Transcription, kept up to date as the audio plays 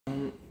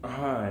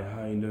Hi,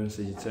 how you doing,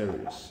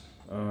 Sagittarius?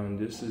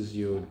 This is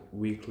your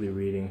weekly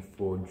reading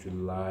for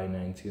July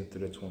 19th to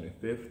the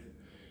 25th.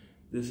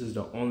 This is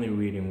the only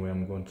reading where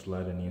I'm going to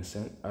light an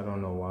incense. I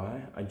don't know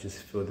why. I just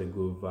feel the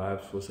good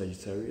vibes for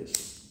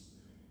Sagittarius.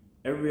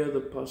 Every other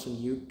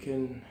person you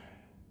can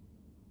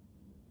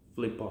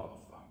flip off.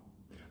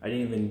 I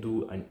didn't even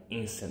do an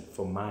incense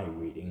for my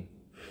reading.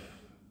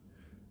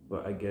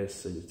 But I guess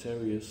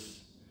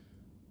Sagittarius,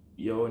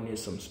 y'all need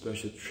some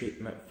special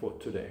treatment for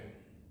today.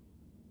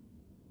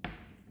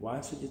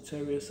 Why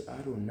Sagittarius? I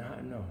do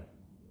not know.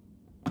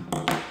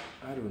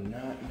 I do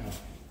not know.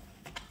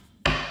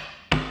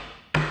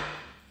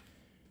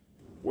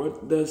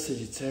 What does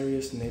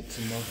Sagittarius need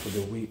to know for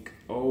the week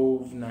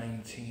of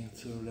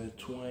 19th to the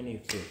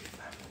 25th?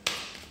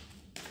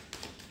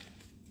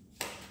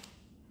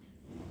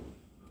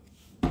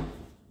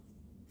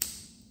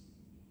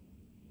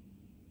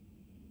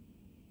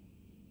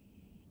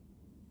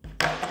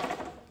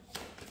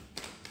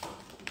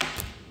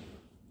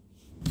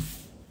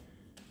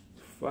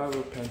 Five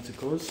of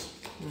Pentacles.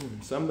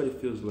 Somebody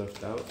feels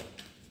left out.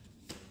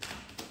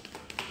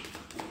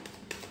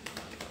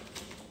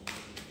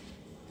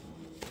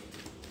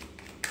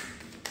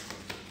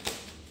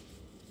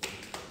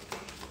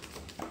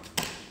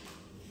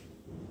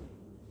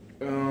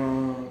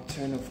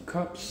 Ten of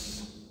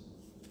Cups.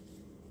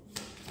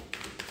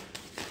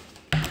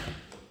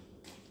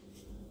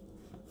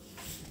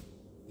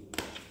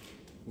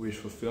 Wish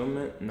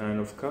fulfillment. Nine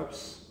of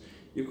Cups.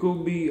 You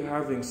could be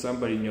having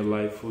somebody in your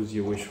life who's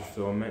your wish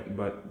fulfillment,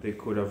 but they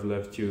could have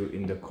left you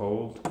in the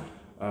cold,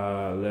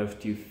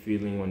 left you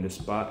feeling on the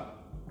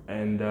spot.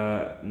 And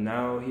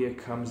now here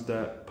comes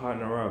the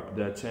partner up,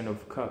 the Ten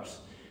of Cups,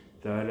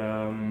 that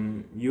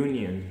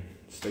union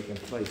is taking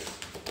place.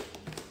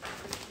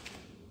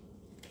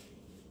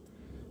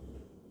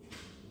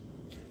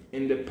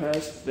 In the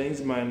past,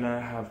 things might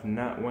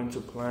not went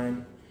to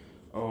plan,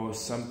 or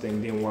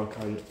something didn't work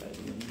out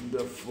the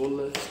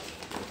fullest.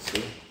 Let's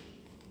see.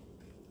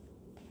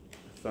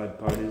 Third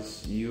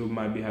parties. You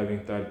might be having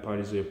third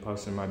parties, or your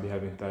person might be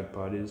having third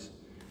parties,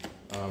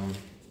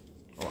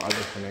 or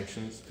other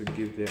connections to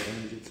give their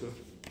energy to.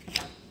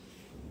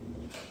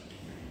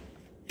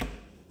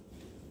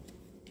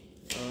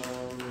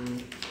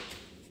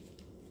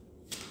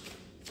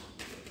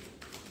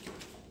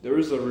 There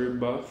is a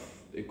rebirth.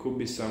 It could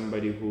be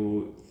somebody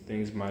who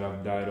things might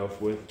have died off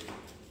with.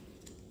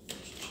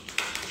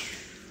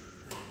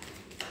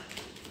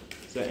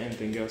 Is there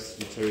anything else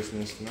Sagittarius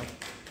needs to know?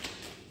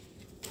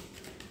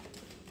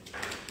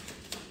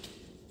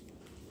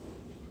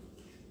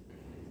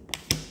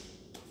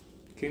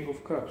 King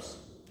of Cups.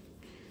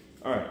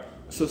 Alright,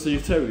 so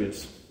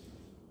Sagittarius,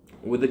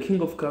 with the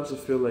King of Cups, I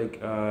feel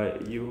like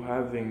you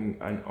having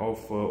an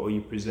offer, or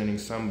you presenting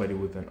somebody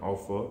with an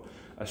offer,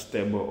 a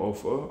stable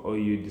offer, or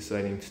you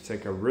deciding to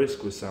take a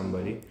risk with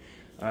somebody,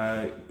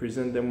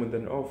 present them with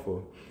an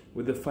offer.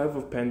 With the Five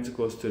of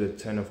Pentacles to the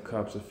Ten of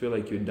Cups, I feel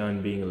like you're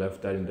done being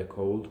left out in the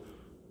cold.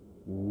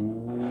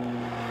 Ooh.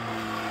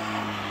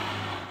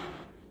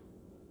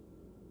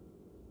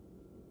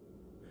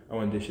 I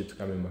want this shit to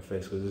come in my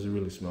face because this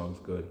really smells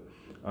good.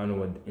 I don't know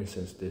what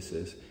incense this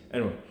is.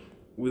 Anyway,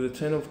 with the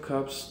Ten of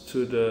Cups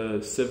to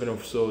the Seven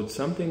of Swords,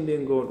 something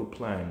didn't go to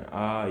plan.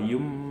 You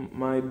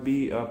might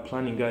be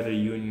planning out a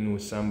union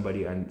with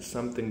somebody, and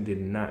something did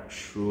not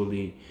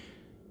truly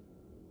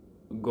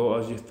go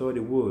as you thought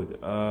it would.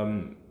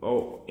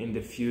 Or in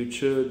the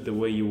future, the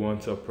way you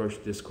want to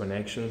approach these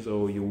connections,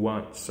 or you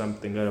want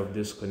something out of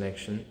this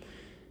connection,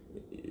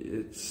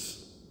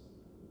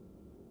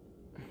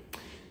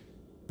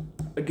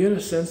 I get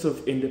a sense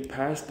of in the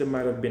past there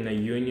might have been a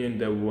union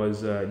that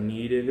was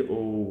needed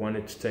or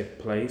wanted to take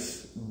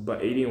place,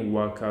 but it didn't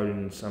work out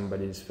in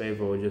somebody's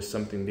favor, or just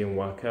something didn't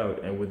work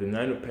out. And with the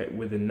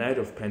Knight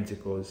of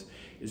Pentacles,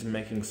 is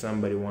making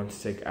somebody want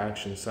to take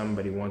action.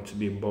 Somebody want to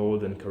be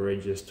bold and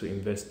courageous, to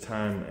invest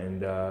time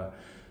and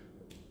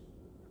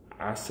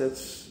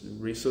assets,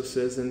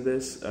 resources in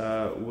this.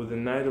 With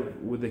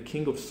the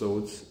King of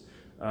Swords,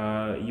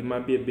 you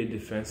might be a bit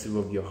defensive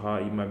of your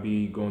heart. You might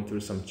be going through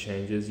some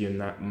changes.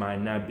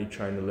 Might not be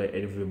trying to let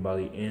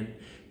everybody in.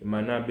 You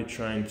might not be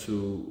trying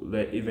to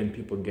let even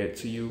people get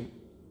to you.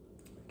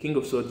 King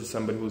of Swords is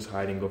somebody who's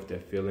hiding off their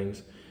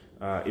feelings,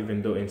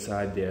 even though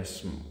inside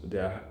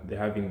they're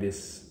having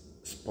this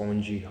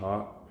spongy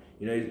heart.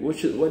 You know,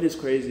 what is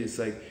crazy is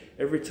like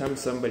every time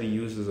somebody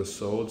uses a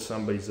sword,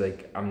 somebody's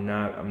like, I'm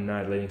not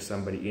letting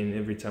somebody in.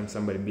 Every time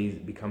somebody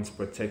becomes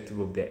protective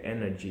of their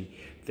energy,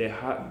 their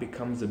heart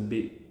becomes a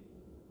bit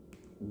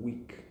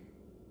weak,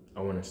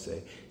 I want to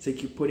say. It's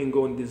like you're putting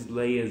on these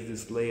layers,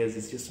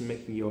 it's just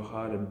making your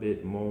heart a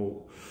bit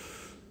more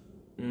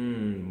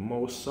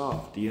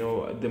soft. You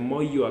know, the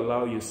more you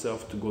allow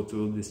yourself to go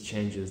through these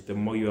changes, the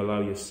more you allow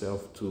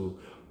yourself to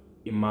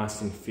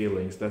immerse in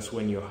feelings, that's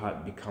when your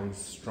heart becomes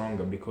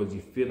stronger, because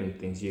you're feeling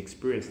things, you're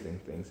experiencing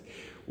things.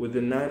 With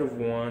the Knight of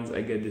Wands,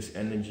 I get this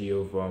energy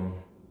of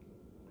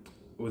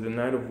with the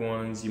Knight of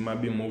Wands, you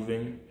might be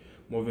moving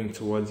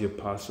towards your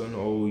person,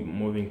 or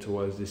moving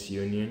towards this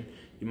union.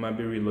 You might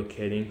be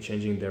relocating,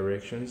 changing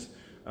directions.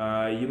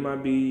 You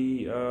might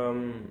be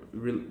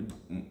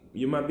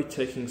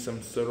taking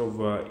some sort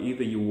of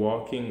either you're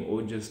walking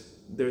or just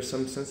there's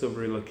some sense of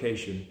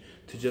relocation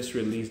to just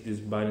release these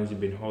burdens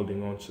you've been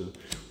holding on to.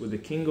 With the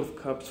King of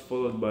Cups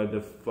followed by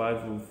the Five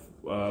of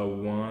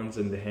Wands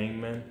and the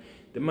Hangman,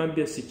 there might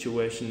be a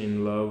situation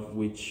in love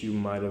which you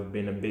might have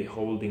been a bit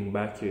holding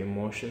back your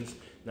emotions,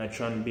 not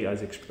trying to be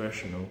as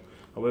expressional.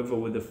 However,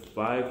 with the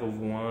Five of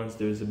Wands,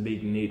 there's a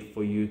big need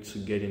for you to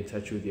get in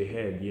touch with your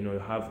head, you know,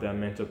 have that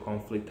mental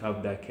conflict,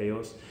 have that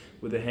chaos.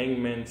 With the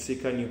Hangman,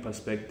 seek out new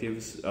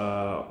perspectives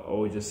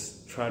or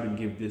just try to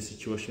give this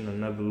situation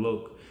another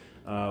look.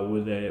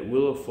 With the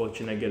Wheel of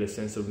Fortune, I get a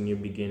sense of new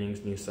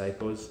beginnings, new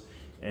cycles.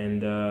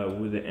 And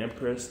with the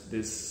Empress,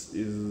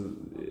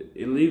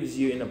 it leaves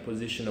you in a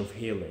position of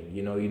healing.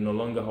 You know, you're no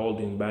longer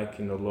holding back,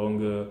 you're no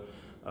longer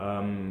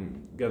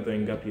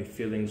gathering up your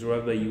feelings.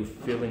 Rather, you're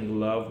feeling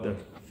loved and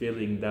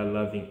feeling that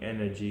loving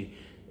energy,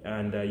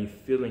 and you're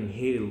feeling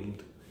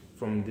healed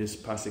from these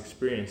past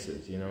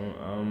experiences. You know,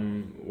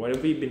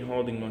 whatever you've been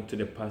holding on to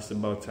the past,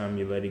 about time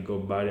you let it go.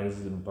 Barriers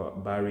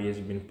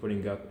you've been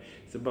putting up,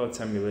 it's about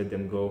time you let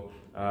them go.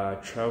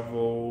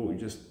 Travel,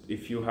 just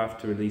if you have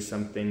to release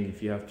something,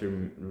 if you have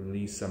to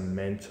release some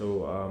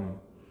mental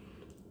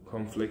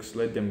conflicts,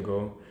 let them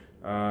go.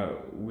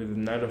 With the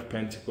Knight of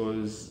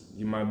Pentacles,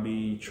 you might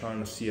be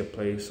trying to see a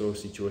place or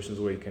situations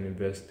where you can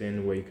invest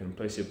in, where you can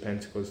place your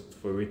pentacles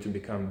for it to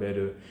become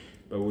better.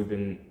 But with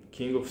the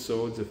King of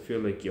Swords, I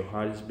feel like your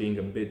heart is being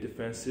a bit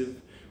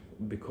defensive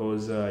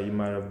because you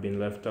might have been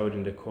left out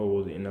in the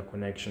cold in a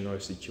connection or a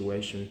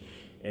situation,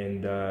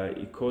 and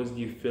it caused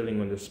you feeling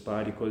on the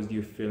spot, it caused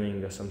you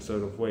feeling some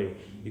sort of way.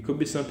 It could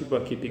be some people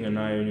are keeping an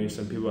eye on you,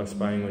 some people are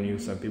spying on you,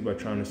 some people are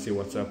trying to see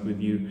what's up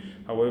with you.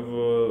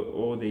 However,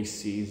 all they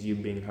see is you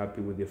being happy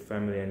with your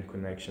family and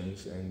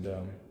connections, and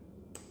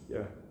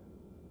yeah,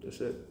 that's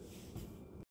it.